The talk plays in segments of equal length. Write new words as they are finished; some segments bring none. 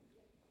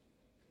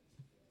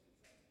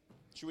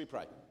Shall we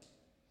pray?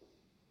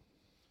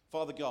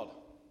 Father God,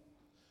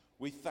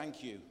 we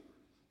thank you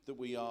that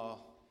we are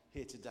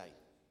here today.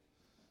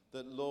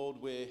 That, Lord,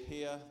 we're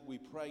here. We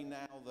pray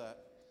now that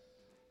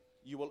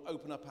you will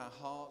open up our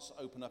hearts,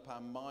 open up our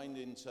mind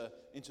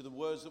into the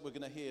words that we're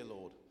going to hear,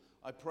 Lord.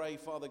 I pray,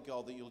 Father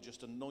God, that you'll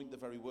just anoint the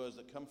very words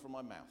that come from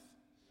my mouth.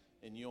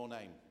 In your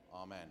name,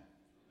 amen.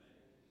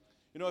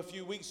 You know, a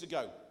few weeks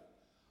ago,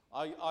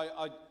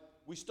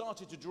 we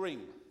started to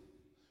dream.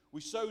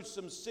 We sowed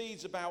some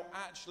seeds about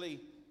actually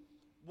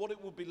what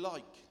it would be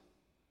like.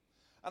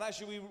 And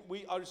actually,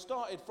 I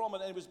started from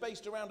it, and it was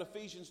based around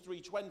Ephesians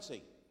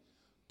 3:20.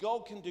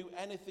 God can do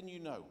anything you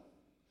know,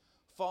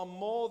 far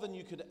more than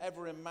you could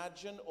ever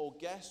imagine or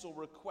guess or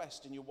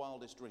request in your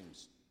wildest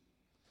dreams.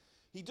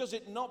 He does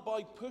it not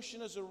by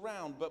pushing us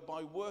around, but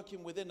by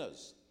working within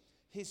us,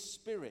 his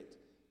Spirit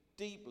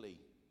deeply,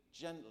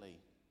 gently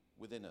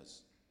within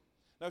us.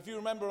 Now, if you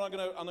remember, I'm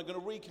going to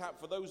recap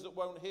for those that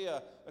weren't here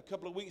a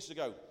couple of weeks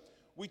ago.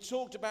 We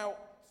talked about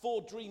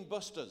 4 dream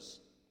busters.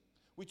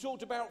 We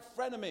talked about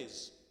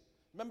frenemies.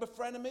 Remember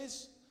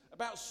frenemies?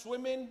 About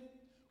swimming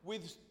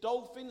with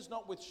dolphins,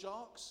 not with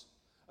sharks.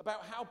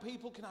 About how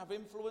people can have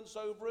influence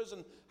over us,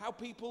 and how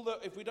people that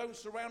if we don't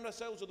surround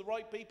ourselves with the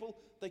right people,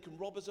 they can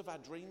rob us of our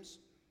dreams.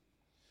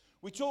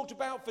 We talked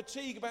about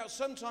fatigue, about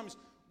sometimes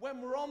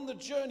when we're on the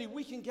journey,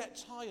 we can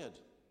get tired.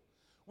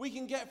 We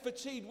can get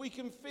fatigued. We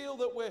can feel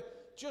that we're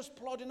just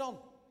plodding on.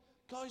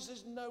 Guys,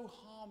 there's no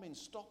harm in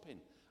stopping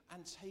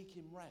and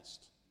taking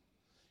rest.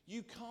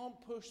 You can't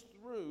push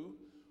through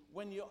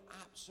when you're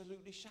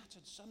absolutely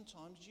shattered.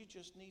 Sometimes you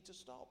just need to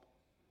stop.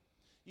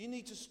 You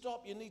need to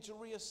stop. You need to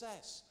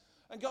reassess.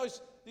 And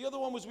guys, the other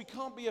one was we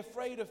can't be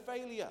afraid of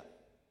failure.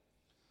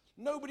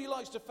 Nobody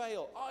likes to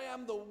fail. I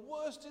am the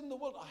worst in the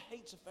world. I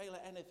hate to fail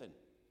at anything.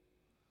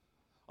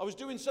 I was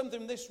doing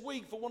something this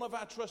week for one of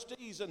our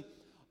trustees, and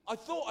I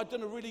thought I'd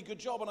done a really good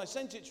job, and I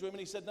sent it to him, and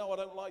he said, "No, I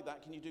don't like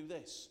that. Can you do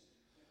this?"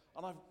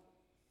 And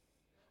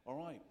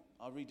all right,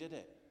 I redid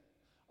it.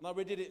 And I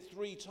redid it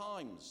 3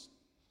 times.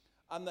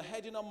 And the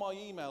heading on my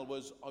email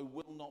was, "I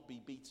will not be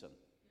beaten."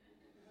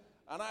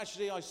 And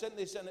actually, I sent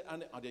this,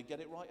 and I did get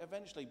it right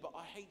eventually, but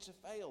I hate to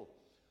fail.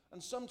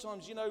 And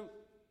sometimes, you know,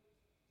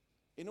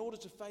 in order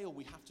to fail,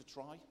 we have to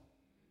try.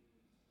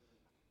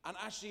 And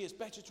actually, it's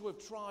better to have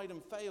tried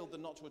and failed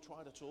than not to have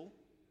tried at all.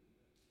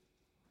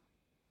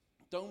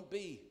 Don't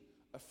be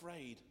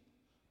afraid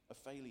of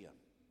failure.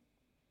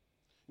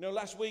 You know,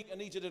 last week,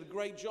 Anita did a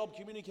great job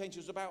communicating to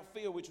us about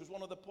fear, which was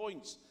one of the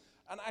points.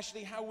 And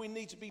actually how we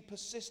need to be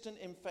persistent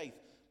in faith,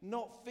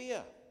 not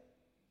fear.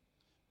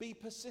 Be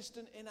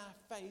persistent in our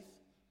faith,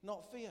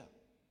 not fear.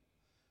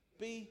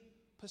 Be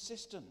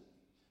persistent.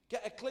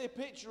 Get a clear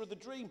picture of the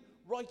dream.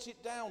 Write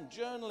it down.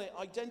 Journal it.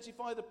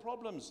 Identify the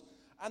problems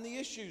and the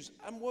issues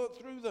and work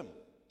through them.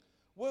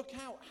 Work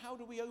out, how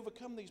do we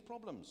overcome these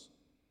problems?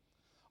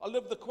 I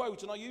love the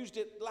quote, and I used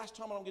it last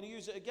time, and I'm going to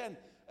use it again.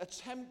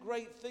 Attempt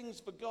great things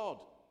for God.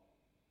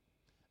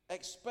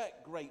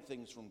 Expect great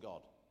things from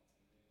God.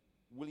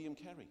 William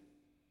Carey.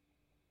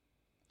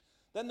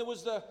 Then there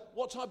was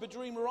what type of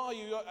dreamer are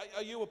you?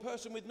 Are you a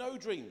person with no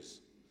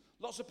dreams?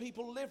 Lots of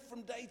people live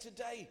from day to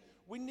day.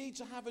 We need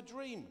to have a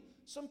dream.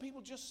 Some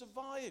people just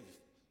survive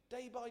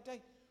day by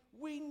day.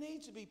 We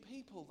need to be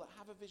people that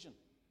have a vision.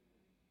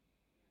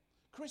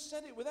 Chris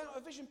said it, without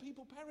a vision,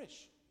 people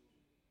perish.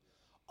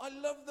 I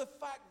love the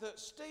fact that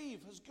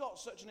Steve has got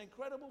such an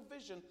incredible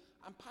vision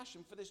and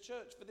passion for this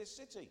church, for this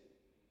city.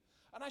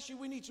 And actually,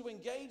 we need to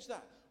engage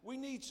that. We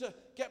need to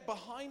get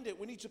behind it.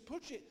 We need to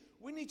push it.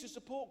 We need to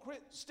support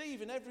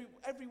Steve in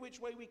every which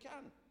way we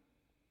can.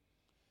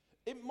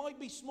 It might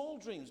be small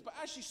dreams, but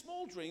actually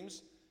small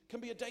dreams can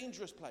be a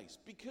dangerous place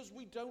because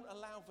we don't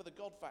allow for the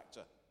God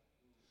factor.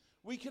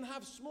 We can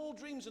have small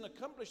dreams and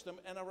accomplish them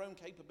in our own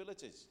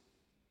capabilities.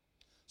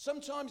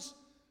 Sometimes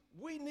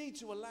we need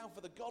to allow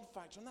for the God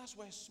factor, and that's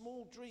where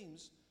small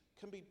dreams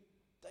can be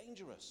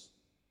dangerous.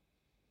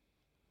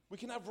 We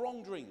can have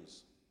wrong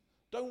dreams.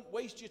 Don't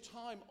waste your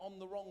time on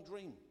the wrong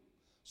dream.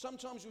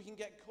 Sometimes we can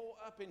get caught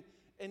up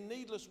in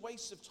needless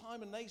wastes of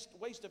time and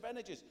waste of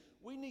energies.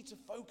 We need to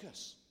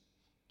focus.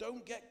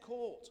 Don't get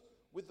caught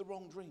with the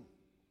wrong dream.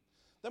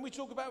 Then we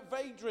talk about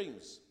vague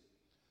dreams.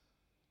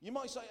 You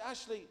might say,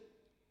 "Ashley,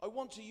 I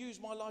want to use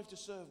my life to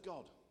serve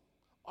God.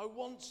 I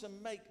want to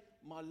make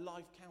my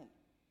life count."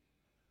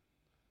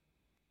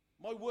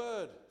 My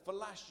word for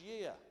last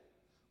year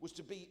was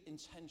to be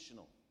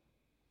intentional.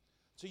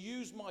 To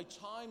use my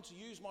time, to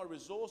use my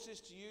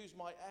resources, to use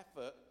my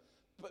effort,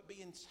 but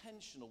be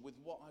intentional with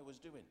what I was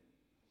doing.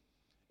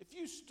 If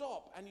you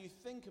stop and you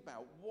think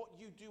about what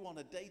you do on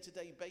a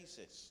day-to-day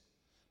basis,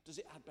 does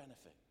it add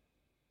benefit?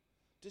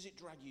 Does it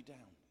drag you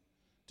down?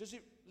 Does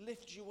it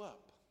lift you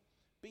up?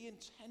 Be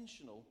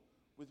intentional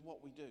with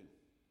what we do.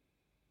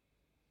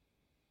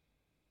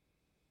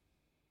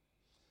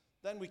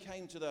 Then we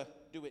came to the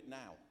do it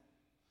now.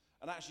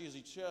 And actually, as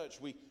a church,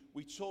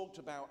 we talked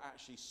about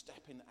actually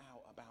stepping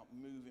out, about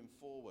moving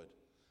forward.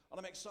 And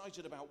I'm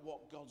excited about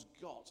what God's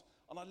got.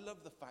 And I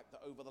love the fact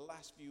that over the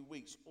last few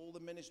weeks, all the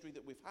ministry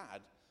that we've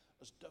had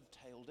has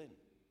dovetailed in.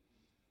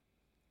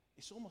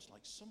 it's almost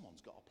like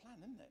someone's got a plan,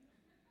 isn't it?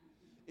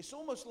 It's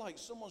almost like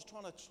someone's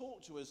trying to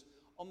talk to us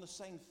on the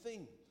same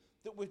thing,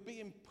 that we're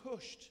being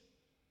pushed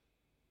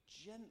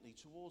gently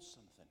towards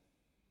something.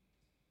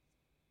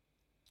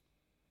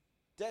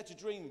 Dare to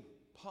Dream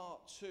Part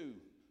 2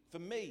 for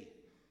me.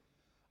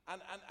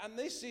 And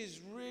this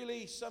is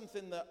really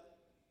something that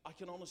I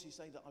can honestly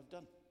say that I've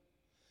done.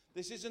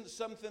 This isn't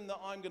something that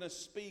I'm going to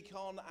speak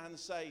on and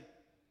say,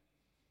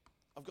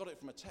 I've got it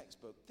from a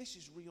textbook. This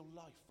is real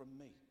life from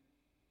me.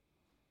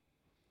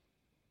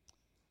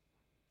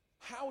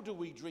 How do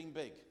we dream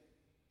big?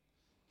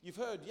 You've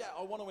heard,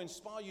 I want to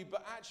inspire you,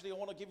 but actually I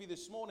want to give you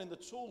this morning the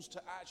tools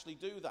to actually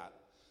do that.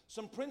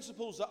 Some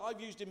principles that I've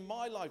used in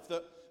my life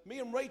that me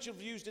and Rachel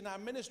have used in our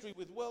ministry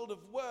with World of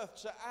Worth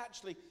to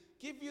actually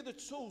give you the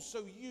tools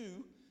so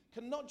you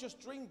can not just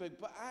dream big,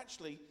 but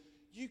actually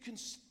you can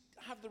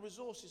have the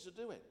resources to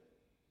do it.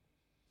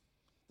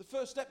 The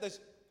first step,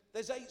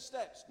 there's 8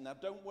 steps. Now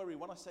don't worry,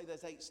 when I say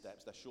there's 8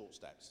 steps, they're short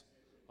steps.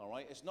 All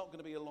right? It's not going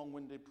to be a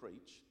long-winded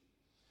preach.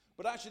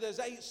 But actually there's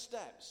 8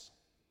 steps.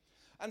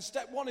 And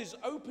step 1 is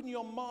open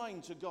your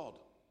mind to God.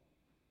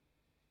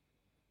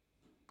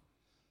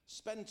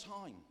 Spend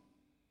time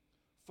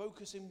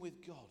focusing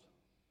with God.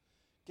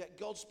 Get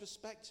God's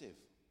perspective.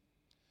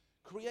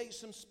 Create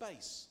some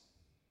space.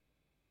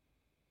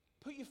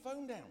 Put your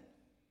phone down.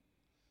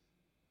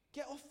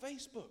 Get off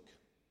Facebook.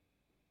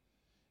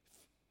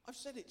 I've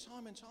said it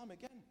time and time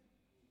again.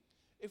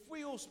 If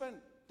we all spent,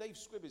 Dave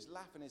Squibb is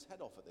laughing his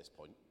head off at this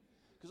point,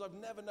 because I've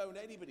never known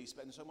anybody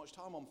spend so much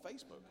time on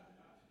Facebook.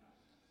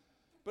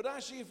 But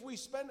actually, if we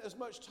spent as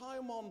much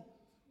time on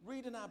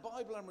reading our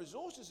Bible and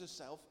resources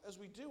as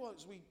we do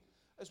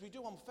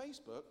on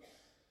Facebook,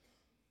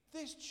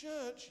 this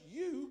church,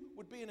 you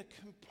would be in a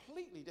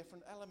completely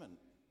different element.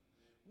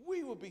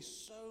 We would be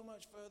so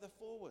much further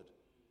forward.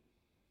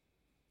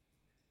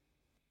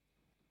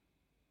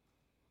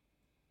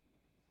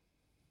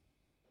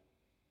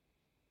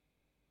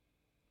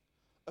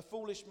 A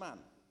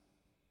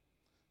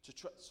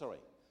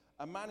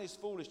man is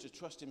foolish to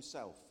trust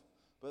himself,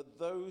 but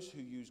those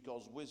who use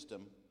God's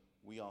wisdom,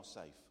 we are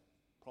safe.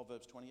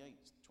 Proverbs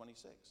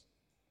 28:26.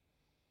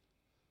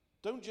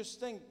 Don't just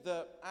think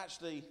that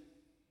actually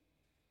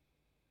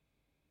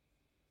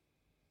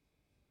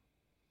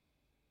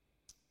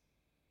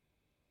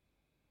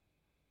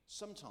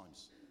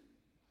sometimes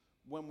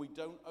when we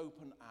don't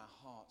open our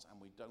hearts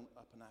and we don't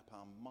open up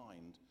our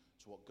mind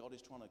to what God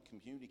is trying to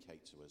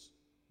communicate to us,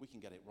 we can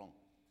get it wrong.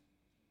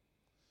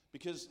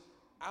 Because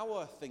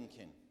our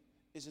thinking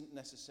isn't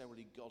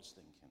necessarily God's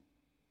thinking.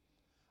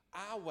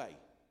 Our way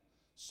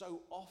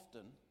so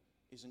often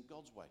isn't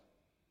God's way.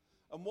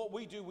 And what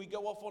we do, we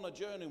go off on a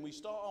journey and we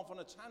start off on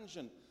a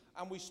tangent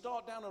and we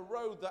start down a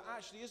road that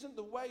actually isn't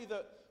the way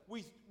that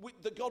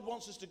that God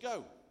wants us to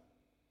go.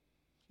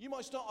 You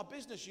might start a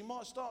business, you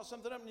might start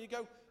something up and you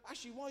go,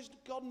 actually, why is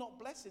God not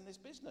blessing this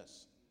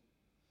business?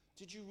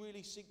 Did you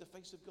really seek the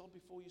face of God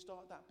before you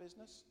started that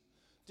business?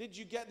 Did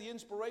you get the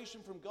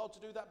inspiration from God to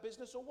do that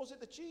business, or was it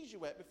the cheese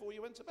you ate before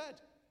you went to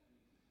bed?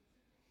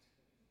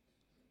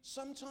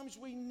 Sometimes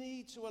we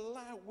need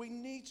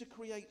to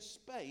create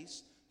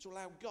space to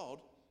allow God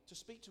to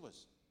speak to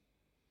us.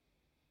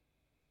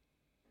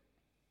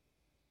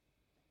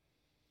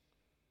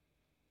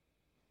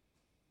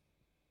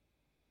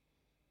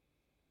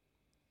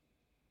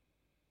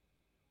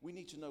 We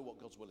need to know what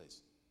God's will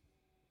is.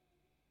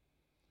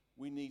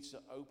 We need to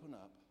open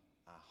up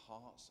our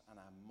hearts and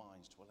our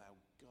minds to allow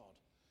God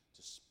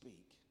to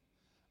speak.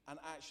 And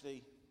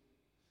actually,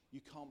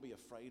 you can't be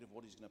afraid of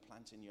what he's going to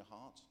plant in your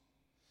heart.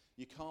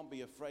 You can't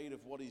be afraid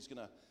of what he's going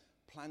to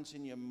plant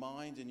in your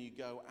mind and you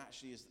go,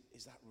 actually,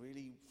 is that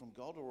really from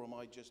God, or am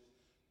I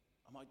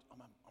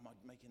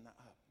making that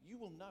up? You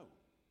will know.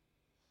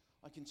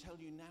 I can tell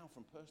you now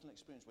from personal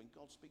experience, when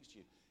God speaks to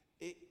you,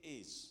 it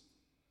is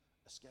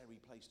a scary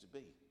place to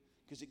be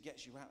because it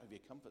gets you out of your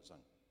comfort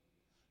zone.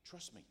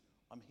 Trust me,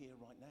 I'm here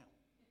right now.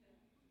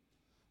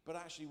 But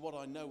actually what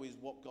I know is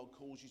what God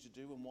calls you to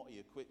do and what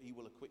he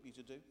will equip you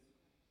to do.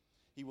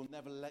 He will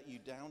never let you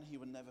down. He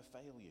will never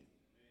fail you.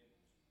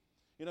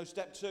 You know,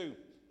 step 2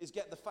 is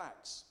get the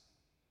facts.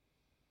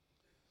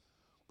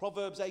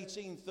 Proverbs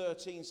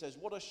 18:13 says,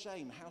 what a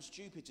shame, how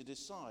stupid to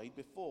decide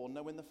before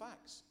knowing the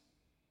facts.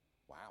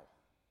 Wow.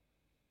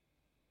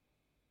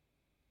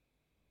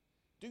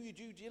 Do your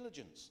due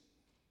diligence.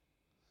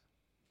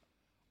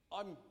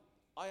 I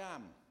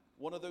am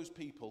one of those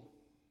people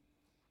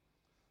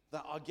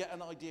that I get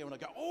an idea and I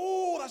go,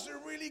 oh, that's a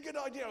really good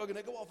idea. I'm going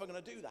to go off, I'm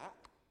going to do that.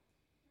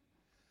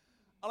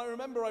 And I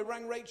remember I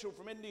rang Rachel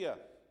from India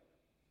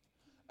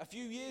a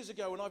few years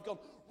ago and I've gone,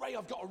 Ray,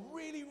 I've got a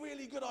really,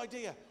 really good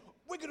idea.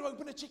 We're going to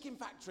open a chicken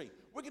factory.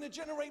 We're going to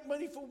generate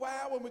money for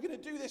WOW and we're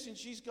going to do this. And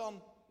she's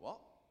gone, what?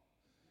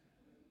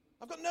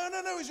 I've gone,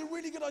 no, it's a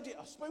really good idea.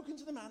 I've spoken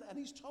to the man and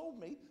he's told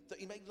me that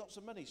he makes lots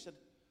of money. He said,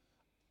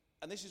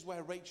 and this is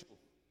where Rachel,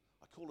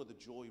 I call her the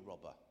joy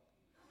robber.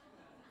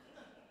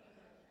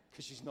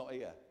 Because she's not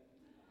here.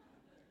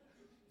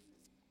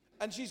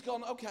 And she's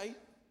gone, okay,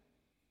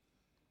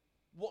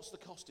 what's the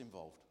cost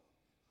involved?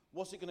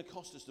 What's it going to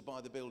cost us to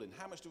buy the building?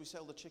 How much do we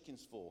sell the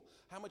chickens for?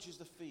 How much is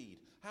the feed?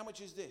 How much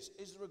is this?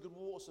 Is there a good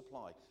water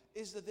supply?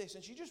 Is there this?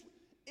 And she just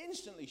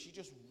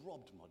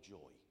robbed my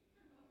joy.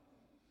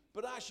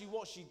 But actually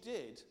what she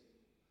did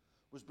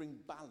was bring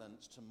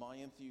balance to my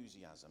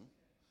enthusiasm,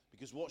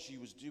 because what she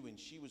was doing,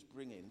 she was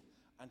bringing,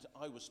 and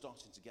I was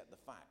starting to get the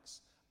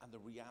facts and the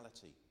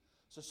reality.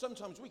 So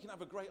sometimes we can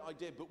have a great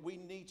idea, but we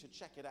need to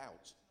check it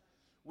out.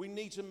 We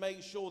need to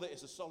make sure that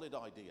it's a solid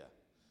idea.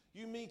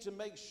 You need to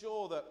make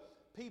sure that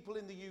people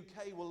in the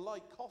UK will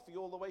like coffee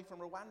all the way from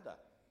Rwanda.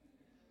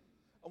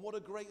 And what a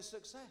great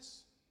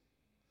success.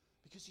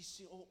 Because he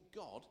saw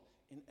God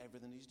in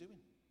everything he's doing.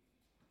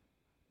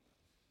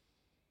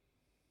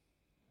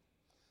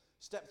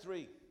 Step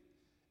 3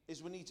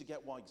 is we need to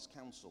get wise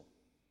counsel.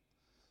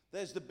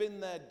 There's the been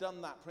there,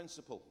 done that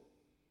principle.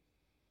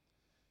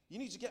 You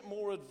need to get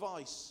more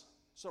advice.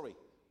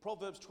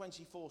 Proverbs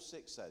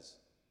 24:6 says,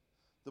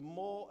 the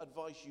more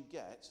advice you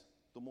get,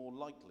 the more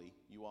likely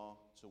you are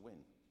to win.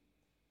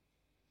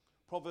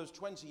 Proverbs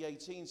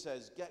 20:18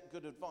 says, get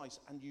good advice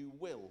and you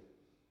will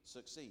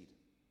succeed.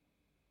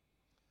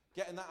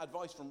 Getting that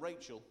advice from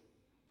Rachel,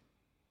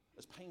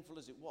 as painful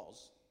as it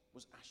was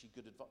actually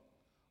good advice.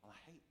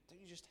 And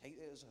don't you just hate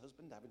it as a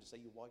husband having to say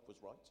your wife was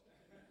right?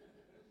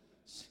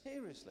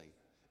 Seriously.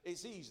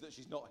 It's easy that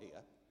she's not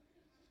here.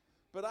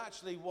 But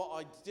actually what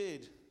I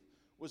did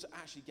was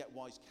actually get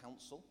wise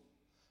counsel.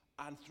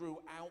 And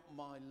throughout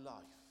my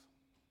life,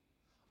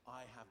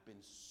 I have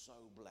been so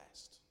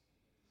blessed.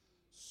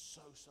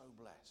 So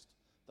blessed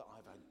that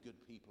I've had good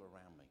people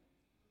around me.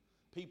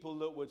 People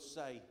that would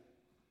say,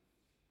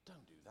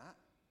 don't do that.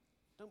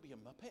 Don't be a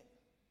muppet.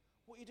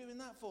 What are you doing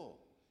that for?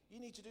 You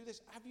need to do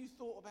this. Have you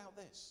thought about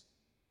this?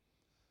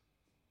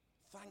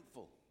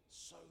 Thankful.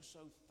 So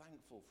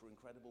thankful for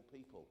incredible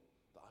people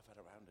that I've had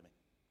around me.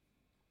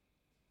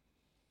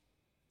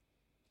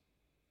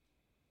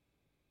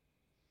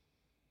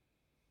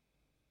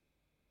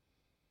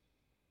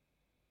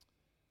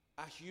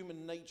 Our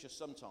human nature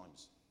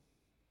sometimes,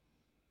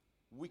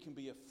 we can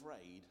be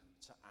afraid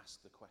to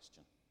ask the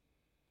question.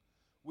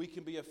 We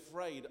can be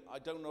afraid. I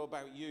don't know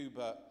about you,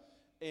 but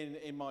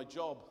in my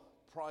job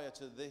prior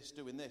to this,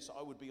 doing this,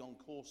 I would be on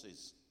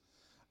courses.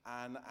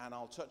 And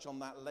I'll touch on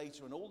that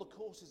later. And all the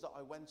courses that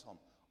I went on,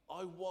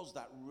 I was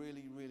that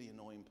really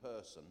annoying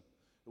person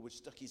who would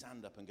stuck his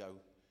hand up and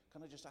go,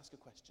 can I just ask a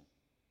question?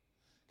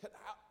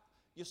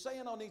 You're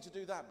saying I need to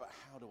do that, but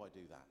how do I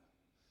do that?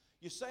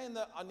 You're saying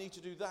that I need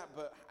to do that,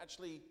 but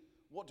actually,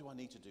 what do I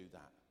need to do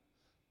that?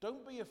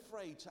 Don't be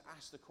afraid to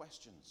ask the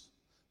questions.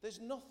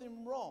 There's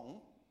nothing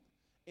wrong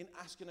in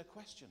asking a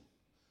question.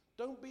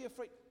 Don't be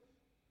afraid.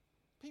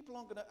 People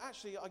aren't going to...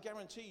 Actually, I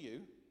guarantee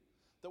you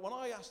that when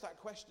I asked that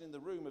question in the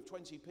room of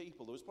 20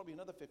 people, there was probably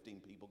another 15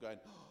 people going,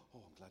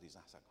 oh, I'm glad he's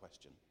asked that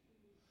question.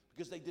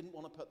 Because they didn't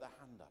want to put their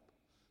hand up.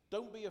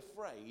 Don't be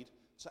afraid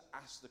to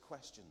ask the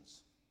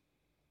questions.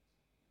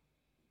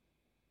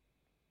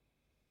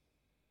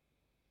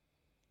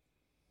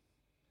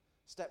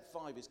 Step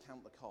 5 is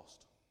count the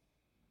cost.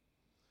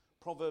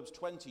 Proverbs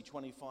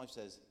 20:25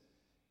 says,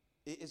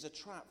 it is a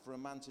trap for a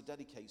man to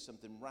dedicate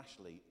something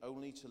rashly,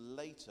 only to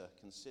later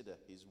consider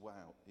his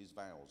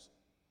vows.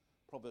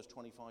 Proverbs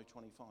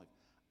 25:25.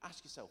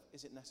 Ask yourself,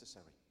 is it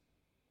necessary?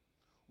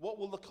 What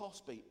will the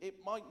cost be? It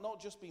might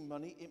not just be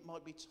money, it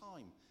might be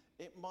time.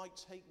 It might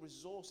take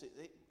resources.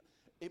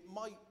 It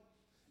might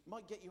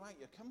get you out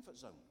your comfort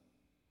zone.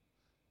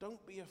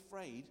 Don't be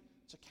afraid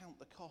to count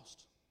the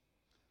cost.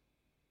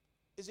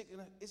 Is it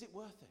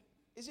worth it?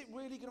 Is it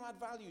really going to add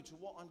value to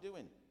what I'm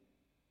doing?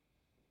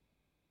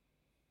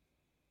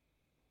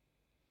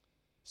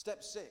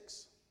 Step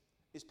 6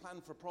 is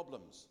plan for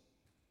problems.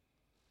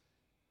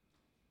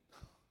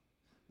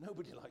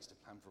 Nobody likes to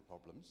plan for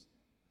problems.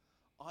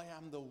 I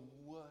am the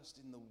worst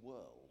in the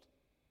world,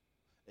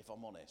 if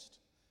I'm honest.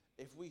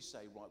 If we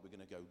say, right, we're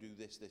going to go do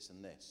this, this,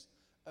 and this,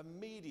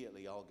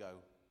 immediately I'll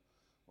go,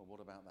 well, what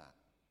about that?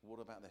 What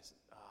about this?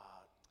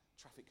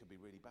 Traffic could be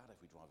really bad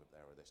if we drive up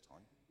there at this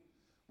time.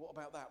 What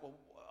about that? Well,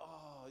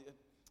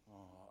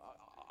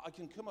 I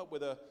can come up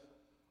with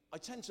I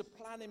tend to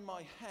plan in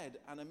my head,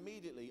 and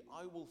immediately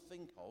I will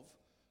think of,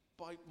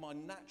 by my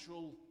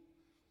natural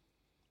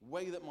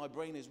way that my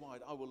brain is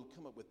wired, I will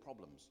come up with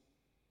problems.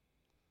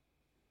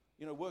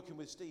 You know, working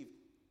with Steve.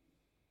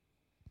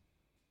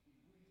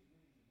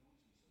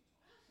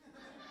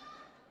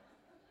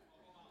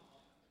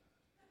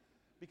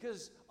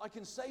 Because I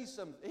can say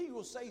something, he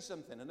will say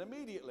something, and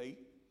immediately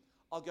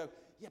I'll go,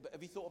 yeah, but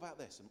have you thought about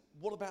this? And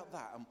what about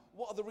that? And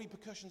what are the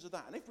repercussions of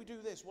that? And if we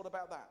do this, what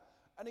about that?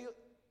 And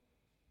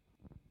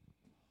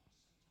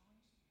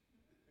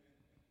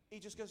he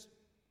just goes,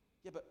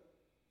 yeah, but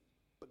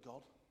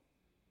God.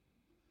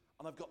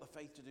 And I've got the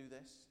faith to do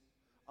this.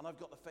 And I've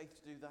got the faith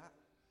to do that.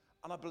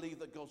 And I believe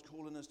that God's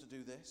calling us to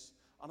do this.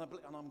 And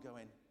I'm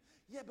going,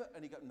 yeah, but...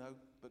 And he goes, no,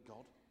 but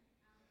God.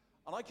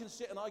 And I can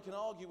sit and I can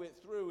argue it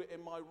through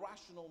in my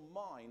rational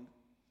mind,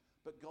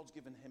 but God's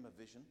given him a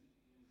vision.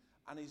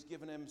 And he's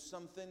given him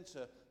something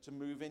to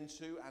move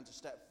into and to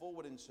step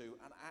forward into.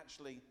 And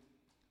actually,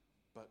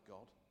 but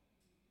God.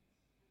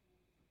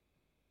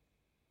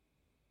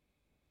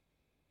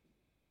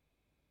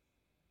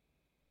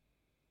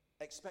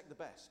 Expect the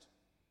best,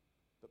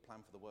 but plan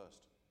for the worst.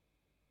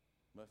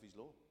 Murphy's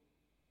Law.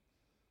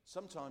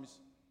 Sometimes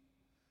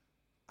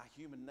our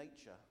human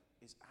nature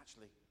is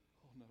actually,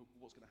 oh no,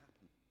 what's going to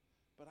happen?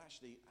 But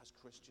actually, as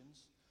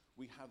Christians,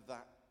 we have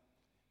that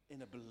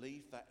inner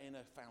belief, that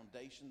inner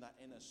foundation, that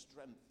inner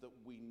strength that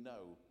we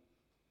know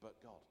but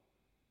God.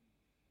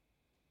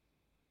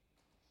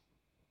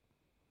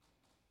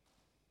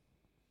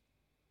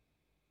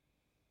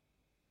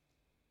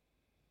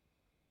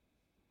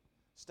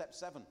 Step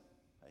 7.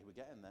 Hey, we're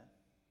getting there.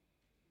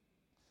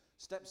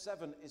 Step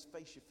 7 is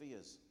face your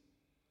fears.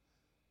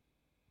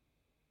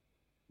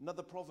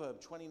 Another proverb,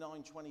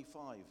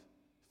 29:25.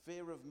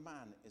 Fear of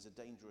man is a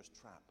dangerous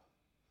trap,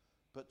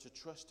 but to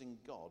trust in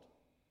God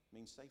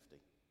means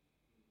safety.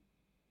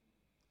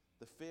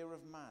 The fear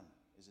of man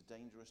is a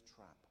dangerous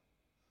trap,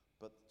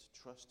 but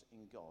to trust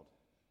in God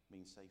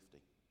means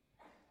safety.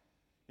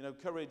 You know,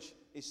 courage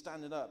is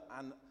standing up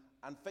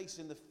and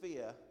facing the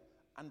fear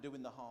and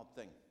doing the hard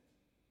thing.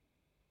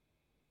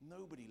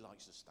 Nobody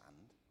likes to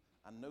stand,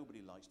 and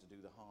nobody likes to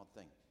do the hard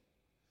thing.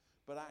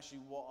 But actually,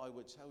 what I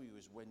would tell you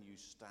is when you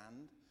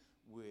stand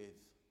with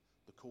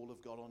the call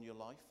of God on your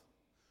life,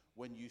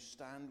 when you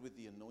stand with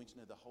the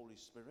anointing of the Holy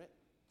Spirit,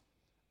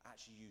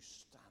 actually you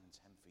stand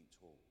 10 feet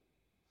tall.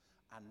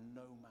 And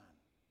no man,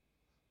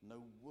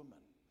 no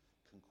woman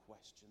can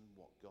question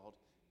what God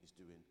is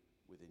doing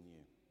within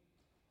you.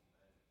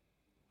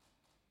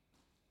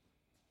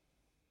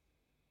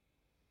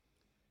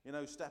 You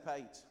know, step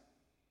 8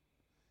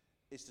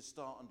 is to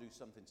start and do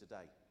something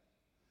today.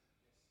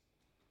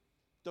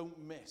 Don't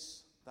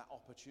miss that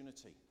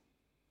opportunity.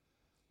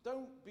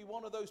 Don't be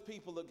one of those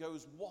people that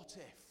goes, what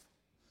if?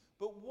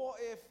 But what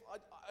if,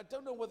 I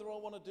don't know whether I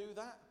want to do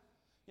that.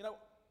 You know,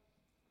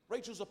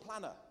 Rachel's a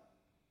planner.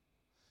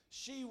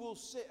 She will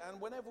sit, and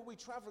whenever we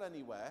travel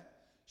anywhere,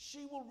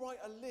 she will write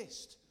a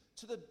list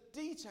to the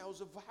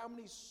details of how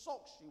many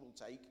socks she will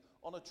take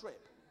on a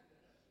trip.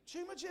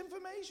 Too much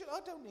information. I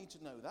don't need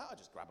to know that. I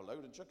just grab a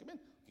load and chuck them in.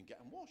 I can get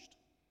them washed.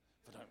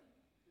 If I don't,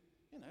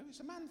 you know,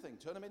 it's a man thing.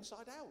 Turn them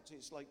inside out.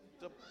 It's like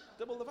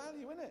double the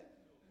value, isn't it?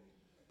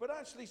 But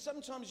actually,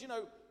 sometimes, you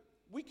know,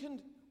 we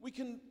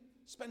can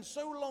spend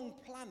so long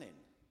planning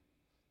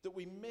that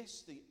we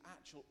miss the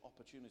actual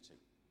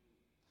opportunity.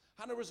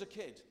 Hannah, as a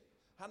kid,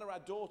 Hannah, our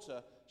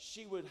daughter,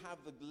 she would have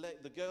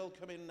the girl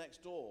come in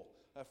next door,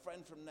 her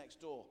friend from next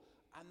door,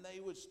 and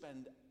they would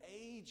spend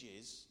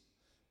ages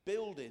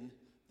building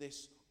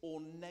this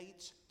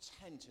ornate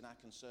tent in our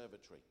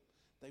conservatory.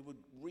 They would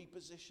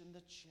reposition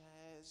the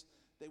chairs,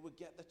 they would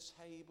get the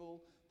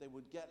table, they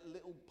would get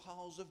little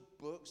piles of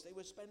books, they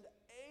would spend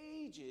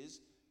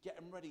ages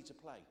getting ready to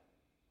play.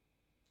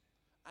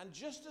 And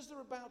just as they're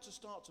about to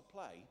start to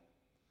play,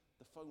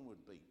 the phone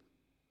would beep.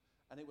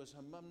 And it was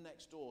her mum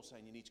next door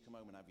saying, you need to come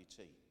home and have your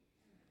tea.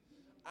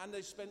 And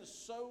they spent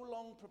so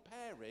long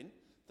preparing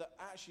that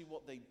actually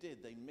what they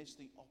did, they missed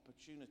the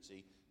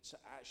opportunity to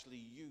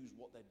actually use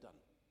what they'd done.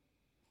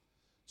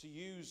 To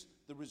use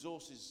the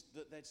resources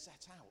that they'd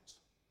set out.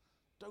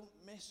 Don't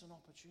miss an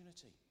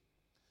opportunity.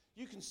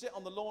 You can sit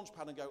on the launch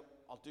pad and go,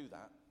 I'll do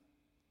that.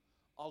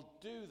 I'll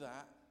do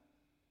that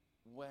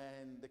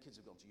when the kids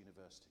have gone to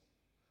university.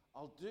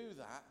 I'll do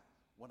that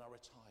when I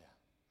retire.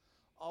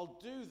 I'll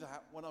do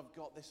that when I've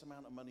got this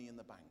amount of money in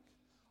the bank.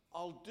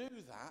 I'll do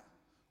that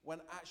when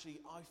actually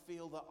I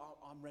feel that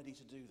I'm ready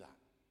to do that.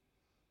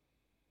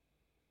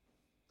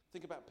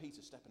 Think about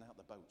Peter stepping out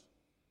the boat.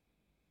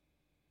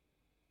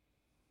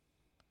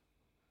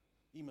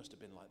 He must have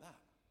been like that.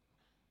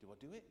 Do I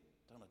do it?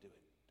 Don't I do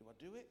it? Do I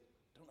do it?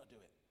 Don't I do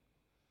it?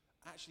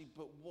 Actually,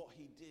 but what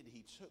he did,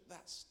 he took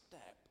that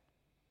step.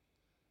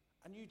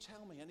 And you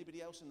tell me,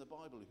 anybody else in the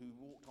Bible who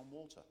walked on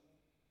water?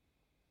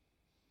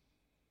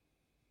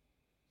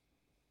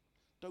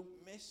 Don't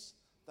miss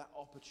that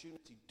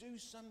opportunity. Do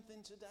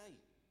something today.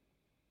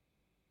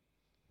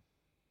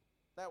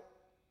 Now,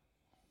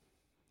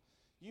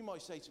 you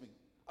might say to me,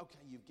 okay,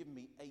 you've given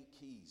me 8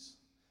 keys.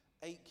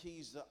 8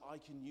 keys that I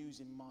can use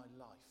in my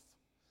life.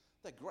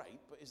 They're great,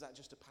 but is that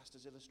just a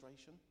pastor's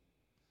illustration?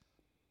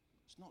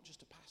 It's not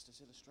just a pastor's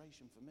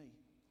illustration for me.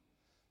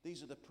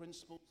 These are the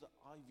principles that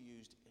I've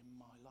used in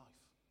my life.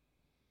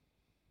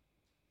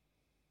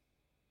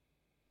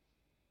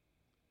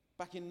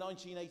 Back in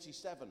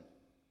 1997.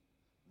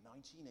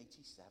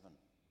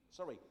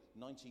 Sorry,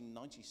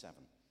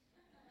 1997.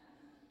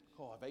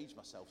 Oh, I've aged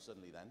myself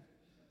suddenly then.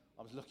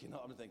 I was looking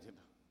up and thinking,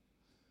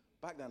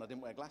 back then I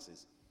didn't wear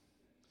glasses.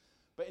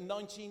 But in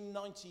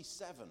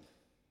 1997,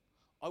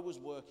 I was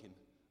working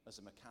as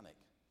a mechanic.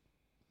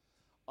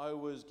 I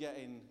was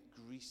getting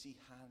greasy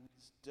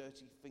hands,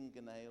 dirty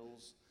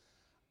fingernails.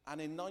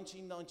 And in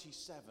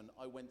 1997,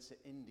 I went to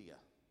India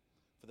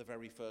for the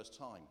very first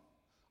time.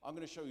 I'm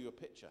going to show you a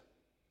picture.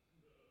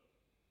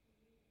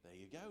 There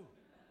you go.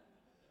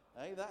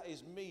 Hey, that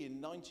is me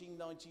in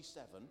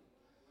 1997.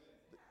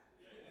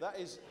 That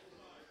is,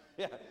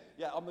 yeah,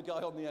 I'm the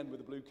guy on the end with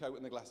the blue coat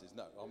and the glasses.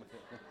 No, I'm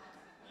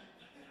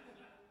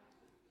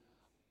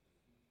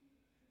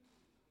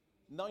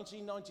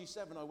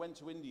 1997, I went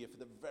to India for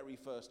the very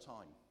first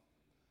time.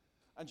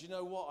 And you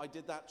know what? I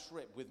did that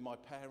trip with my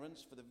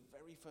parents for the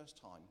very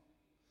first time.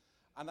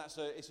 And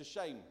it's a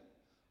shame.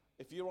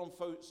 If you're on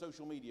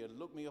social media,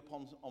 look me up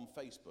on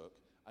Facebook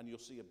and you'll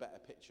see a better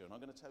picture. And I'm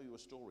going to tell you a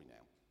story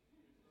now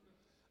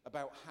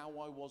about how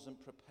I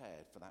wasn't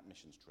prepared for that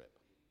missions trip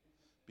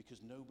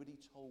because nobody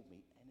told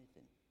me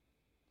anything.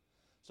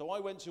 So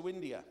I went to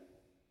India.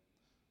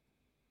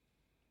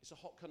 It's a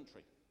hot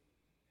country.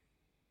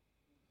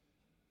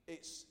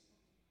 It's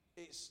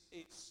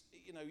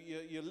you know,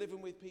 you're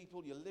living with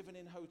people, you're living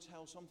in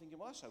hotels, so I'm thinking,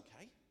 well, that's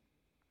okay.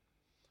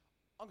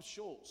 I'm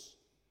shorts.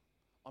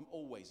 I'm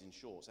always in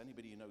shorts.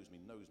 Anybody who knows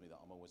me that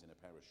I'm always in a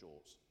pair of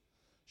shorts.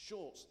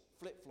 Shorts,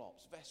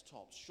 flip-flops, vest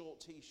tops, short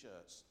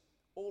T-shirts,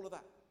 all of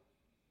that.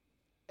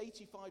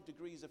 85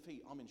 degrees of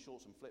heat, I'm in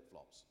shorts and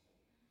flip-flops.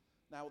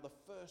 Now, the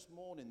first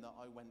morning that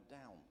I went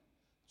down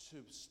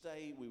to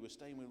stay, we were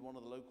staying with one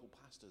of the local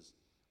pastors.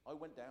 I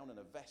went down in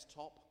a vest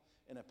top,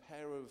 in a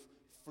pair of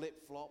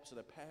flip-flops and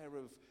a pair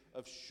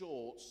of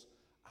shorts,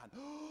 and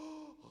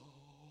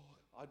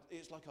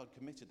it's like I'd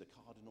committed the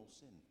cardinal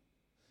sin.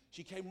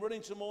 She came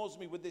running towards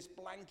me with this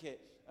blanket,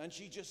 and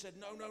she just said,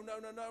 no.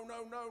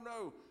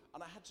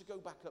 And I had to go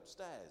back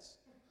upstairs,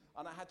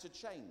 and I had to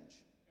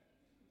change.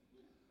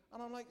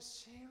 And I'm like,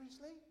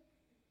 seriously?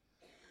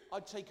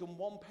 I'd taken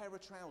one pair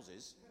of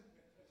trousers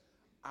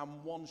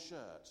and one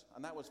shirt,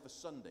 and that was for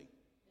Sunday.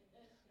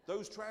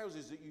 Those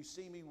trousers that you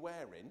see me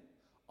wearing,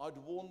 I'd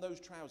worn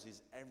those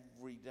trousers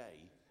every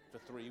day for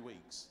 3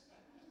 weeks.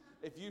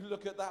 If you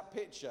look at that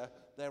picture,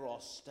 there are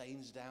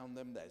stains down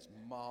them, there's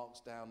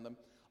marks down them.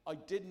 I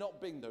did not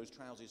bring those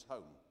trousers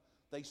home.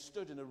 They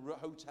stood in a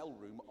hotel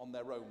room on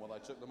their own while I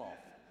took them off.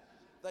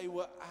 They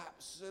were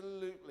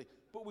absolutely...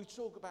 But we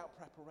talk about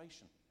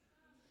preparation.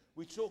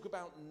 We talk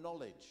about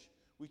knowledge.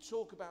 We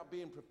talk about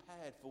being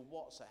prepared for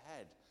what's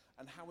ahead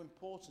and how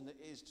important it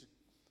is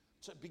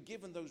to be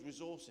given those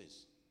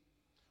resources.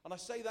 And I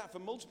say that for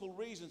multiple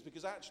reasons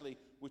because actually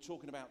we're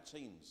talking about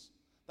teams.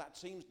 That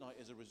teams night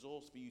is a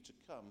resource for you to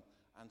come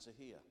and to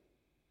hear.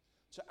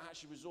 To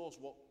actually resource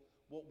what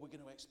we're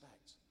going to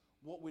expect.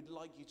 What we'd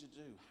like you to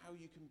do. How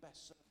you can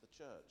best serve the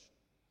church.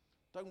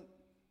 Don't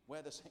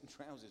wear the same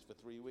trousers for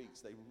 3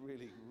 weeks. They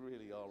really,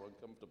 really are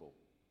uncomfortable.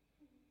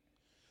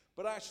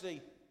 But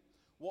actually,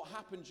 what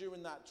happened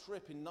during that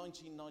trip in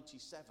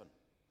 1997,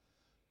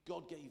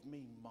 God gave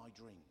me my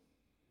dream.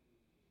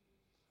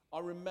 I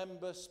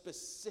remember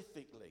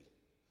specifically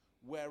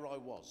where I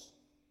was.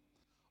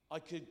 I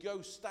could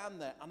go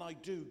stand there, and I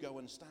do go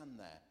and stand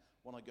there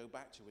when I go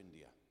back to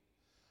India.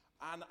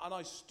 And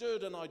I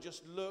stood and I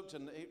just looked,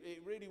 and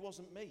it really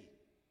wasn't me.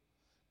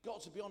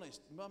 Got to be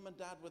honest, Mum and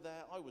Dad were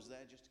there. I was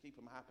there just to keep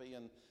them happy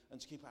and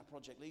to keep our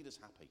project leaders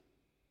happy.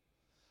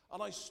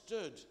 And I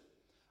stood,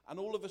 and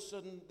all of a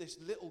sudden, this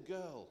little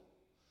girl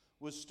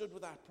was stood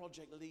with our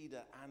project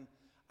leader, and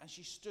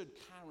she stood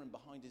Karen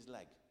behind his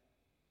leg.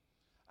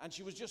 And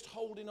she was just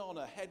holding on.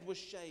 Her head was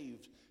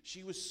shaved.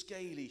 She was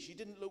scaly. She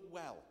didn't look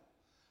well.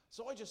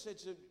 So I just said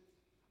to her,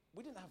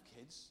 we didn't have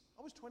kids.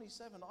 I was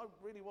 27. I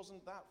really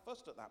wasn't that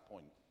fussed at that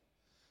point.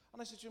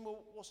 And I said to him,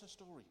 well, what's her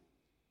story?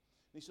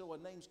 And he said, oh, her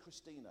name's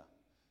Christina.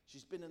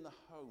 She's been in the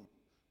home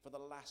for the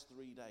last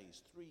 3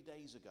 days. 3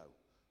 days ago,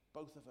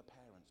 both of her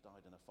parents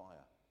died in a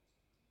fire.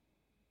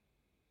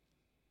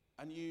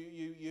 And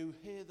you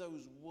hear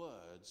those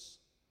words,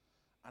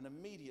 and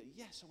immediately,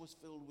 yes, I was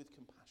filled with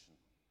compassion.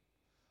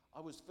 I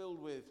was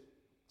filled with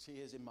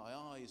tears in my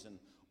eyes and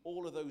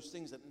all of those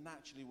things that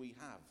naturally we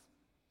have.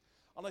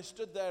 And I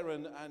stood there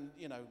and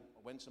you know,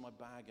 I went to my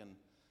bag and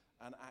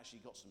actually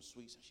got some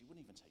sweets. She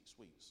wouldn't even take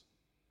sweets.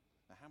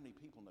 Now, how many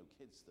people know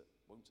kids that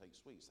won't take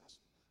sweets?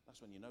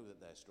 That's when you know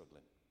that they're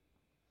struggling.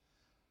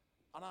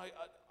 And I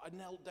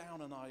knelt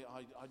down and I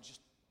just,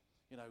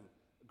 you know,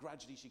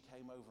 gradually she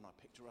came over and I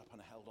picked her up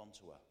and I held on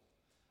to her.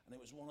 And it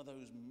was one of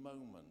those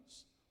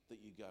moments that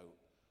you go,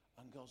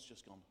 and God's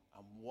just gone,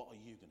 and what are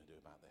you going to do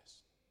about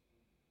this?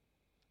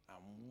 And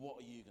what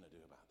are you going to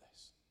do about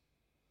this?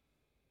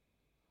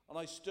 And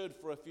I stood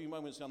for a few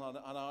moments, and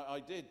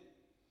I did,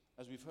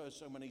 as we've heard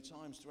so many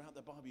times throughout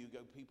the Bible,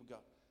 people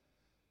go,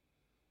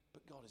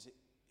 but God,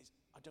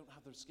 I don't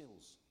have the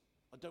skills.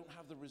 I don't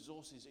have the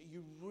resources. Are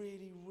you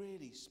really,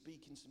 really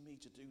speaking to me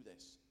to do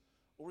this?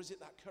 Or is it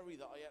that curry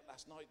that I ate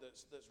last night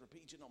that's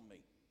repeating on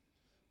me?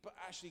 But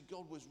actually,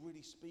 God was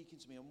really speaking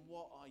to me, and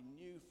what I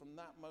knew from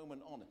that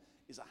moment on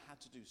is I had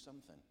to do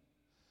something.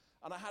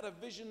 And I had a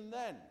vision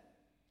then,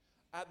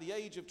 at the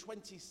age of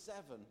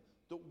 27,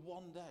 that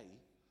one day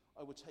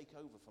I would take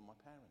over from my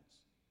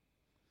parents.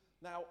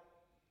 Now,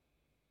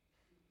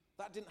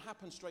 that didn't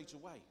happen straight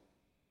away.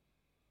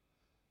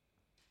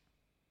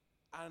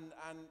 And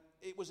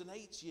it was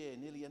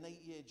nearly an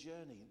 8-year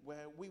journey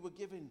where we were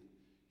given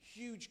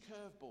huge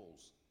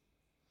curveballs.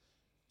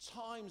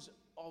 Times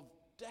of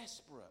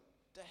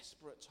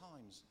desperate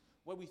times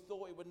where we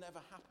thought it would never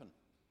happen.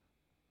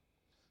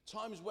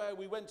 Times where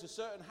we went to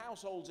certain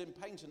households in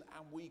Paynton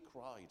and we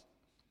cried.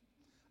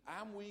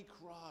 And we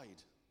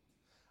cried.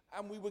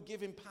 And we were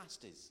given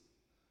pasties.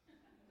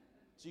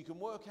 So you can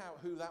work out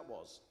who that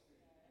was.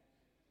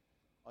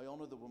 I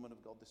honour the woman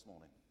of God this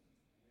morning.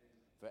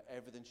 for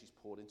everything she's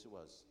poured into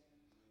us.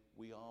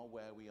 We are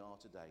where we are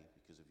today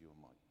because of you and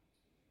Mike.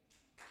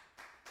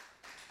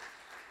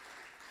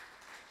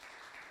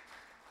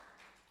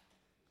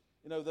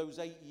 You know, those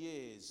 8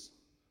 years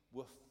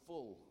were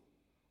full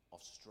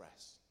of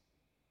stress.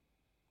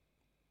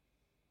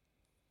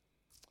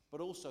 But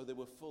also they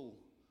were full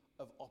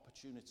of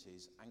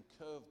opportunities and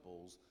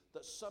curveballs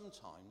that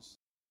sometimes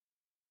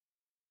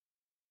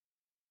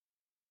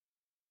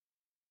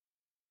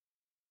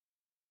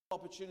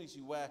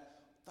opportunity where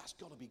that's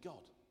got to be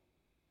God.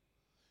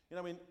 You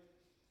know,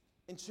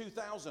 in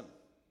 2000,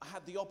 I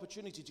had the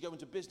opportunity to go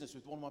into business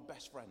with one of my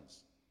best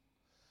friends.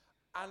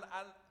 And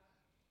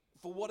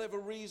for whatever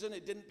reason,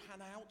 it didn't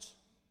pan out.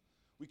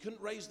 We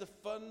couldn't raise the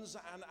funds,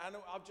 and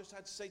I've just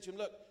had to say to him,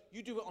 look,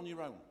 you do it on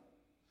your own.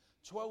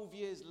 12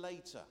 years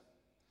later,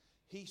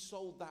 he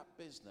sold that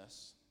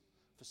business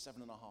for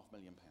 £7.5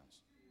 million.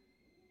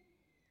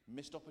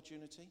 Missed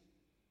opportunity.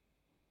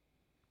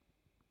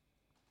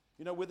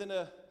 You know, within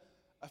a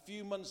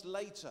few months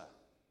later,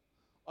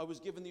 I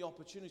was given the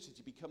opportunity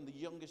to become the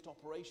youngest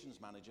operations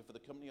manager for the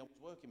company I was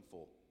working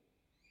for.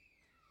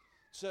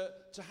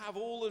 To have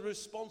all the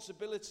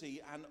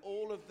responsibility and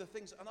all of the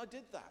things, and I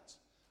did that.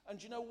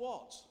 And you know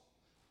what?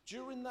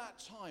 During that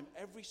time,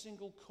 every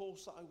single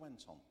course that I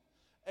went on,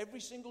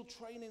 every single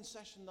training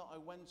session that I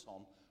went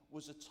on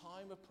was a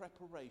time of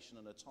preparation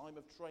and a time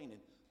of training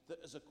that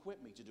has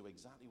equipped me to do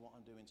exactly what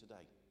I'm doing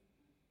today.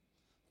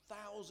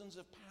 Thousands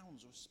of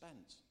pounds were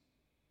spent.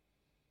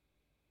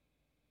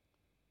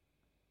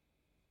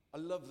 I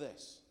love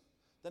this.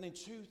 Then in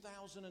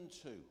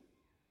 2002,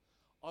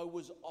 I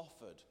was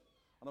offered,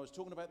 and I was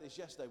talking about this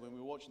yesterday when we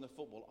were watching the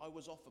football, I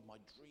was offered my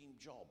dream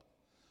job.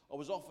 I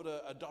was offered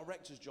a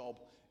director's job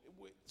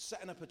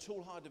setting up a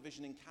tool hire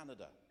division in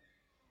Canada.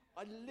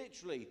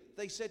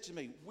 They said to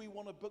me, we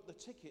want to book the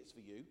tickets for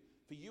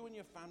you and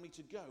your family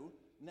to go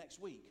next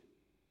week.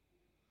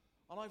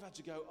 And I've had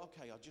to go,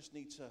 okay, I just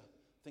need to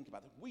think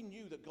about that. We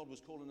knew that God was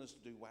calling us to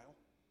do well.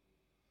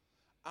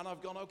 And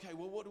I've gone, okay,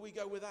 well, what do we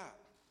go with that?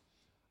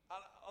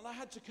 And I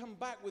had to come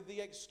back with the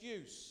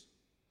excuse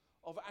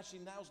of actually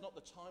now's not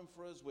the time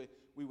for us.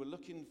 We were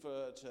looking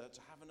to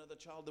have another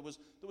child. There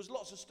was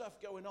lots of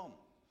stuff going on.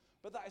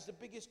 But that is the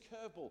biggest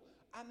curveball.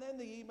 And then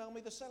they emailed me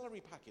the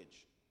salary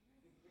package.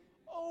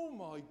 Oh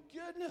my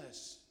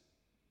goodness.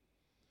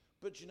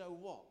 But you know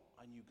what?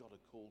 I knew God had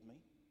called me.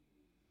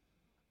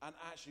 And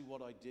actually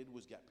what I did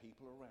was get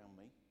people around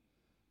me,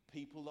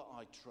 people that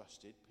I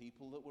trusted,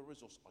 people that were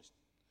resourceful.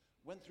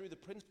 I went through the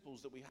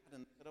principles that we had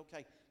and said,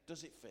 okay,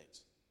 does it fit?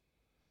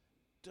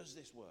 Does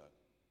this work?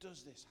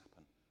 Does this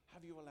happen?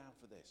 Have you allowed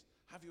for this?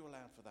 Have you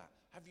allowed for that?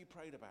 Have you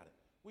prayed about it?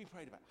 We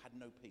prayed about it, had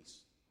no peace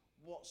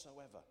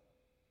whatsoever.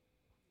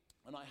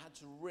 And I had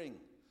to ring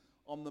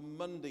on the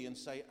Monday and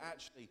say,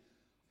 actually,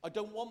 I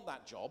don't want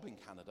that job in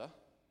Canada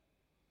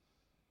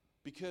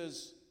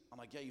because,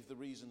 and I gave the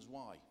reasons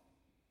why.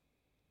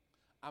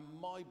 And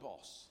my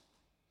boss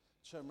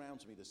turned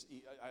around to me,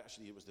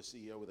 actually it was the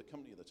CEO of the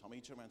company at the time,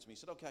 he turned around to me and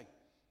said, okay,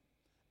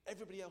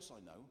 everybody else I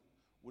know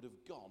would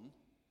have gone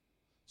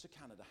to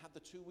Canada, had the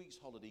 2 weeks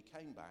holiday,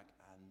 came back,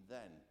 and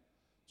then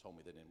told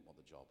me they didn't want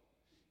the job.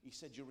 He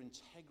said, your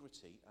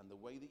integrity and the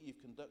way that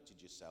you've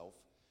conducted yourself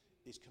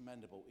is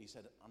commendable. He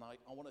said, and I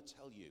want to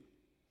tell you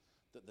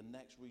that the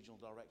next regional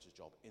director's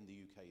job in the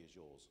UK is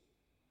yours.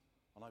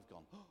 And I've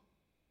gone, oh,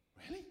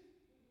 really?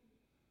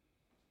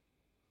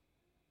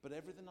 But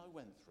everything I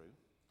went through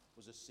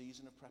was a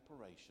season of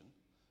preparation,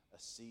 a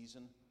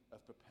season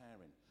of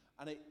preparing.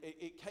 And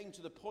it came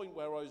to the point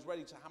where I was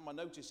ready to hand my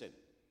notice in.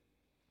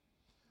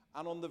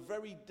 And on the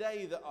very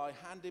day that I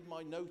handed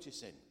my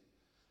notice in,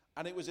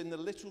 and it was in the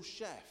Little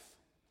Chef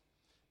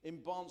in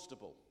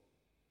Barnstable.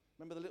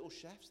 Remember the Little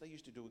Chefs? They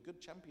used to do a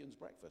good champion's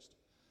breakfast.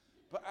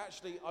 But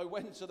actually, I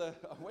went to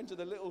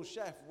the Little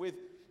Chef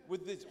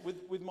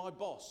with my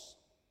boss.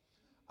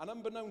 And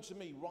unbeknown to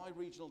me, Rye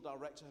Regional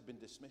Director had been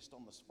dismissed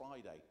on this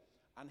Friday,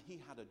 and he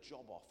had a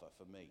job offer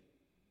for me.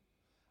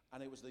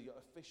 And it was the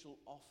official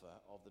offer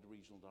of the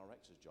regional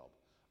director's job.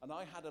 And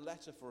I had a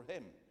letter for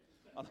him.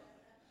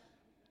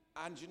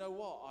 And you know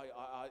what?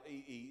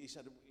 He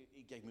said,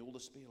 he gave me all the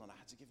spiel, and I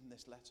had to give him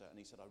this letter. And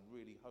he said, I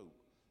really hope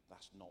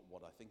that's not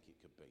what I think it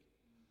could be.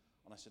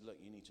 And I said, look,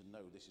 you need to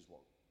know this is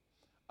what.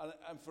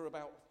 And for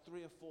about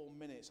 3 or 4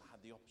 minutes, I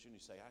had the opportunity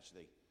to say,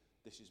 actually,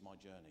 this is my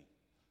journey.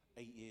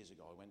 8 years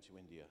ago, I went to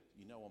India.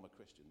 You know I'm a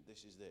Christian.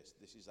 This is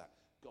that.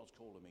 God's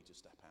calling me to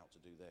step out to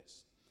do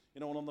this.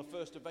 You know, and on the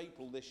 1st of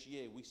April this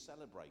year, we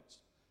celebrate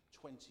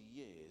 20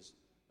 years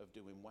of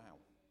doing well.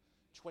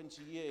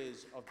 20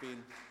 years of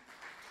being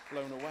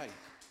blown away.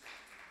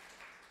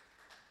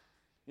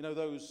 You know,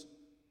 those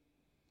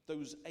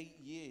 8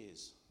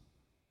 years,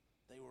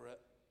 they were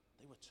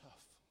tough.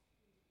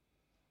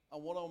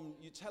 And what I'm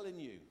telling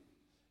you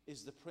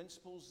is the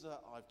principles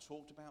that I've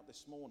talked about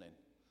this morning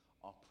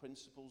are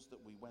principles that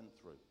we went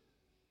through.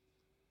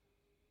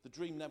 The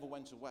dream never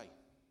went away.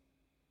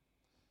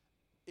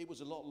 It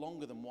was a lot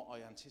longer than what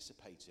I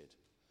anticipated.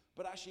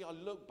 But actually, I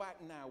look back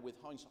now with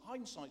hindsight.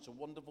 Hindsight's a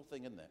wonderful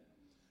thing, isn't it?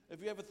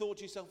 Have you ever thought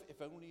to yourself,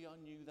 if only I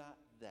knew that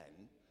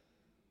then?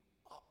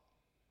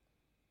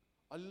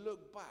 I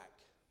look back,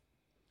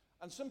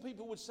 and some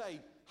people would say,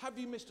 have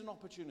you missed an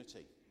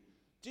opportunity?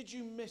 Did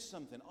you miss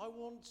something? I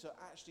want to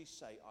actually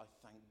say, I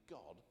thank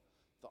God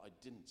that I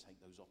didn't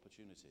take those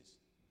opportunities.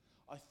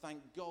 I thank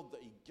God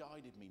that he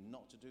guided me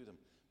not to do them.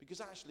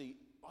 Because actually,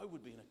 I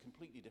would be in a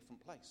completely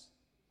different place.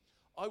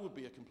 I would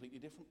be a completely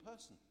different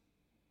person.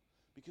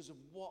 Because of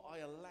what I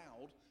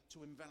allowed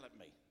to envelop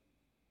me.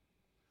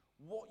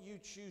 What you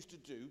choose to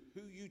do,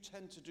 who you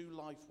tend to do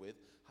life with,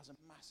 has a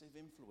massive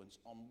influence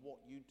on what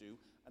you do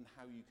and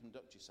how you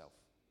conduct yourself.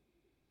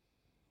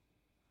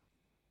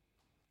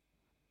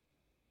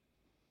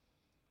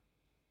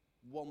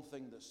 One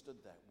thing that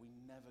stood there, we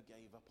never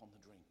gave up on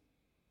the dream.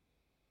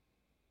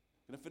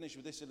 I'm going to finish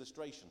with this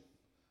illustration,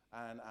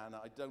 and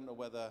I don't know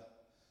whether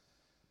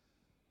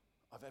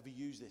I've ever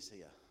used this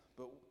here,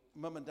 but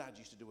Mum and Dad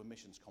used to do a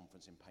missions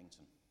conference in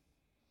Paignton.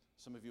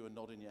 Some of you are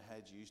nodding your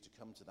heads. You used to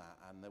come to that,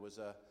 and there was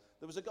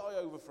a guy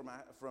over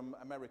from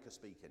America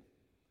speaking,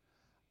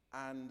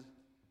 and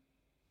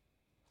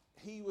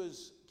he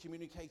was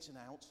communicating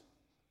out.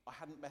 I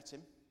hadn't met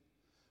him.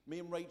 Me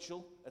and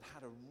Rachel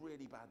had a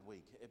really bad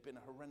week. It had been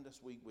a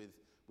horrendous week with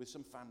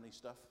some family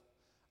stuff,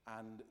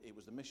 and it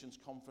was the missions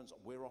conference.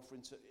 We're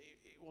offering to.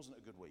 It wasn't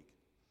a good week,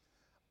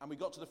 and we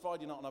got to the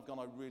Friday night, and I've gone,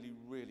 I really,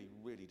 really,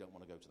 really don't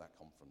want to go to that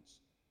conference.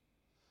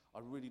 I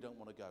really don't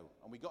want to go.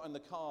 And we got in the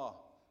car.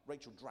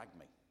 Rachel dragged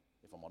me,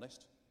 if I'm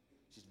honest.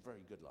 She's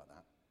very good like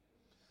that.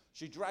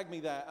 She dragged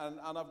me there,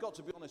 and I've got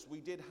to be honest,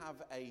 we did have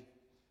a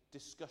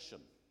discussion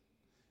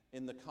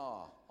in the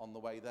car on the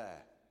way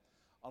there.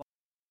 And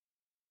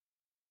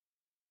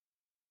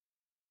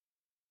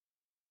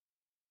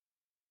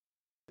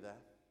there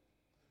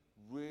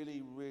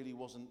really, really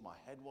wasn't, my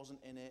head wasn't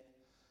in it,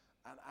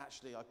 and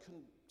actually I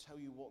couldn't tell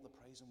you what the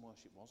praise and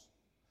worship was.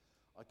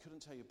 I couldn't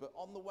tell you, but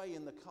on the way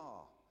in the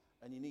car,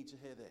 and you need to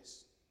hear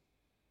this,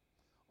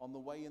 on the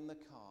way in the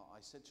car, I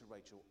said to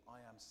Rachel, I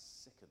am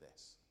sick of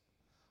this.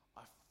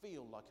 I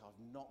feel like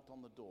I've knocked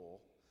on the door.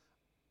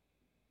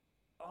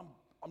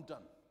 I'm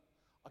done.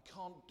 I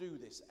can't do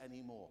this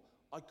anymore.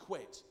 I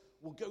quit.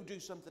 We'll go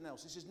do something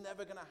else. This is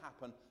never going to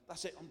happen.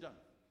 That's it. I'm done.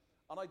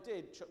 And I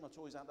did chuck my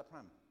toys out the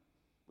pram,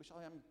 which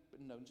I am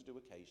known to do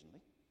occasionally.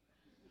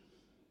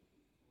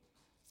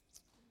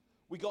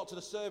 We got to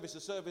the service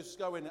was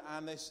going,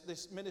 and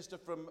this minister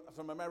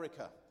from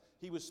America,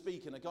 he was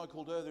speaking, a guy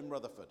called Irving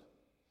Rutherford.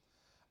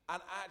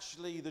 And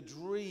actually, the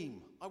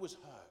dream, I was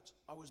hurt,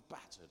 I was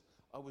battered,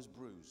 I was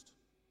bruised.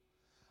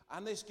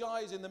 And this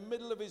guy's in the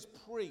middle of his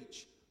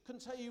preach,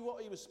 couldn't tell you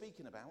what he was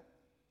speaking about.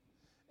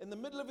 In the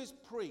middle of his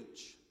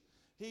preach,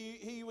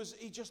 he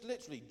just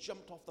literally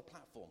jumped off the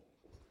platform,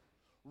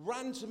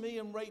 ran to me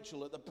and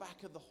Rachel at the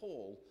back of the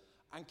hall,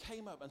 and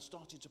came up and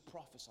started to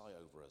prophesy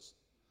over us.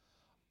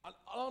 And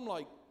I'm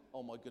like,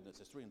 oh my goodness,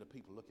 there's 300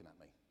 people looking at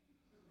me.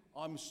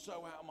 I'm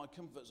so out of my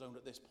comfort zone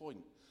at this point.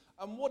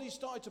 And what he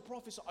started to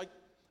prophesy,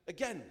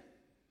 Again,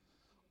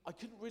 I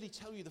couldn't really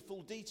tell you the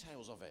full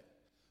details of it.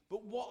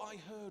 But what I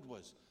heard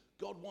was,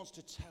 God wants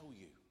to tell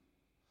you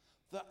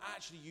that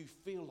actually you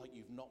feel like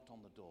you've knocked on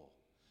the door.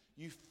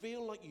 You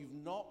feel like you've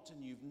knocked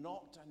and you've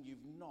knocked and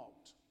you've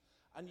knocked,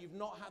 and you've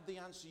not had the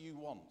answer you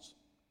want.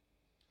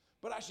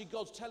 But actually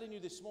God's telling you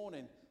this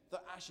morning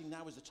that actually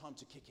now is the time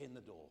to kick in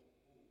the door.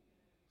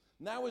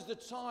 Now is the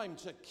time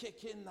to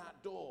kick in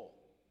that door.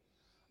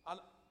 And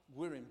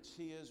we're in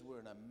tears, we're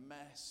in a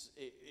mess.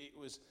 It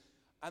was...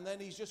 And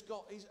then he's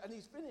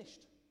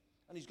finished.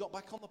 And he's got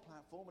back on the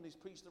platform and he's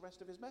preached the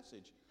rest of his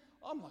message.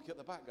 I'm like at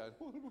the back going,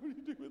 what do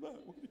you do with that?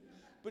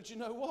 But you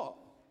know what?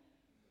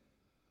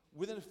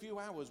 Within a few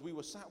hours, we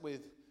were sat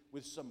with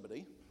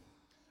somebody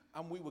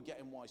and we were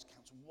getting wise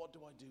counsel. What do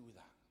I do with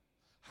that?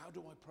 How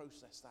do I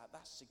process that?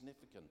 That's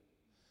significant.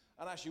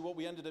 And actually what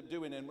we ended up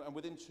doing, and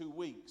within 2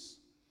 weeks,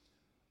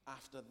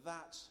 after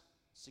that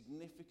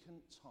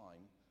significant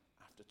time,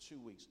 after 2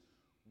 weeks,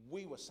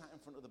 we were sat in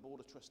front of the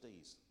board of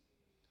trustees.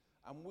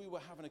 And we were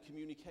having a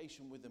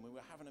communication with them. We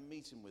were having a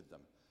meeting with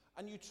them.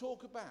 And you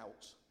talk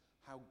about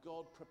how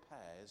God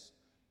prepares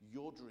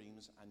your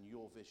dreams and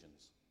your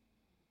visions.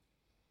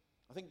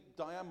 I think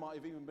Diane might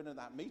have even been at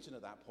that meeting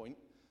at that point.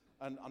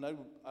 And I know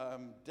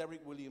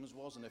Derek Williams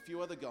was, and a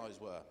few other guys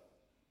were.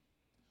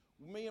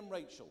 Me and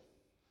Rachel,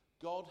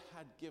 God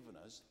had given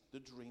us the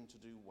dream to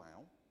do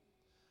WOW.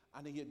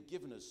 And he had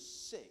given us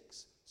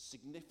 6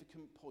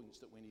 significant points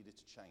that we needed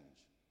to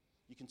change.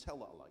 You can tell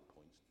that I like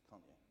points,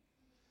 can't you?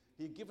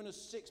 He had given us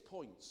 6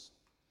 points.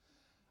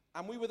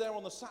 And we were there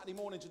on the Saturday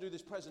morning to do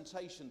this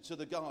presentation to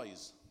the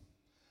guys.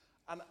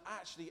 And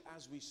actually,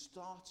 as we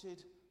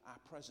started our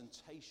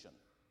presentation,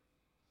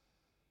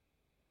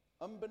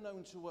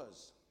 unbeknown to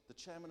us, the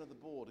chairman of the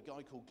board, a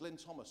guy called Glyn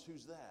Thomas,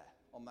 who's there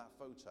on that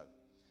photo,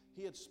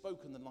 he had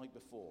spoken the night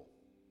before.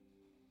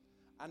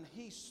 And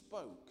he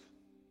spoke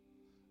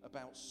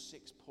about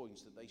 6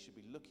 points that they should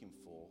be looking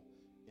for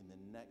in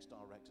the next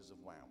directors of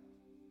WOW.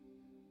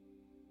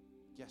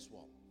 Guess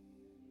what?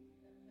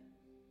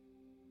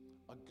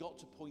 I got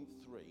to point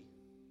 3,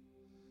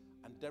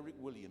 And Derek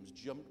Williams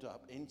jumped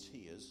up in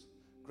tears,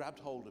 grabbed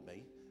hold of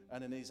me,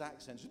 and in his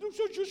accent said,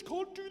 "I just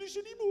can't do this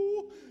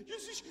anymore.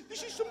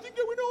 This is something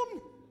going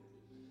on."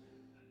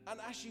 And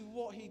actually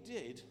what he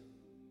did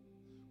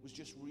was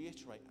just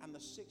reiterate. And the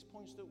 6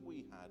 points that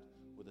we had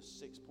were the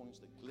 6 points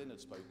that Glyn had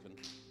spoken.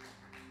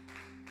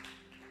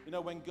 You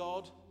know, when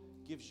God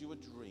gives you a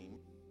dream,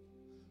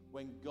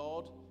 when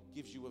God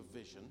gives you a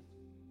vision,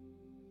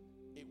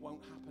 it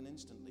won't happen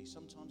instantly.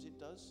 Sometimes it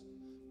does.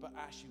 But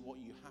actually what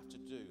you have to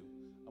do,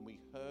 and we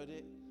heard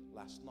it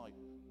last night,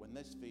 when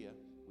there's fear,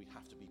 we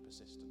have to be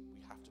persistent.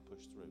 We have to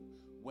push through.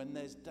 When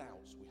there's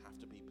doubts, we have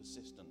to be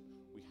persistent.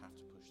 We have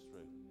to push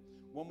through.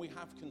 When we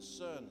have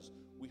concerns,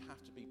 we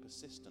have to be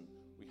persistent.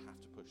 We have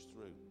to push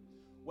through.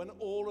 When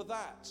all of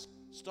that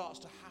starts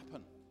to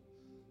happen,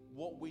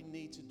 what we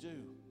need to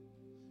do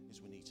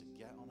is we need to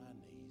get on our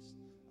knees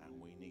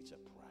and we need to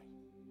pray.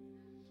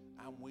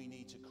 And we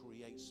need to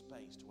create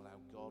space to allow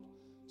God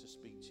to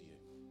speak to you.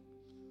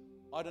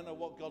 I don't know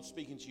what God's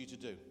speaking to you to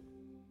do.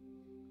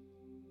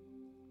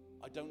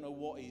 I don't know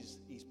what He's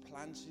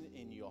planting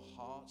in your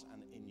heart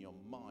and in your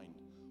mind.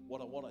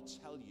 What I want to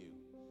tell you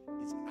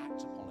is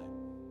act upon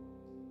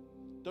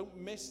it. Don't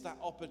miss that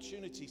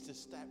opportunity to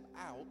step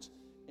out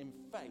in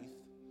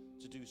faith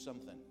to do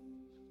something.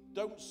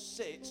 Don't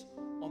sit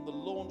on the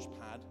launch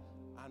pad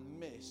and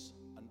miss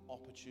an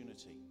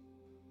opportunity.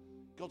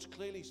 God's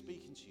clearly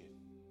speaking to you.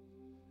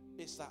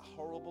 It's that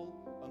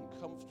horrible,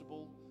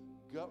 uncomfortable,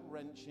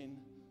 gut-wrenching,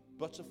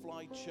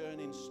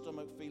 butterfly-churning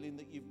stomach feeling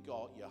that you've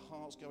got. Your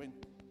heart's going,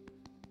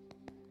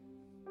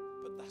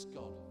 but that's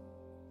God.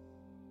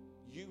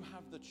 You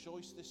have the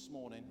choice this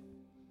morning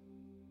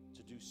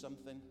to do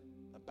something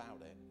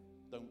about it.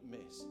 Don't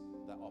miss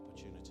that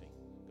opportunity.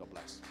 God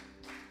bless.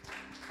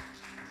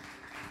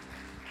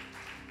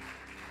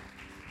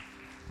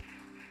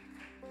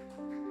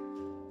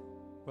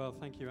 Well,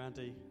 thank you,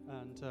 Andy.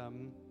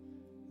 And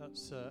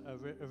that's a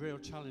real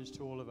challenge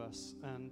to all of us. And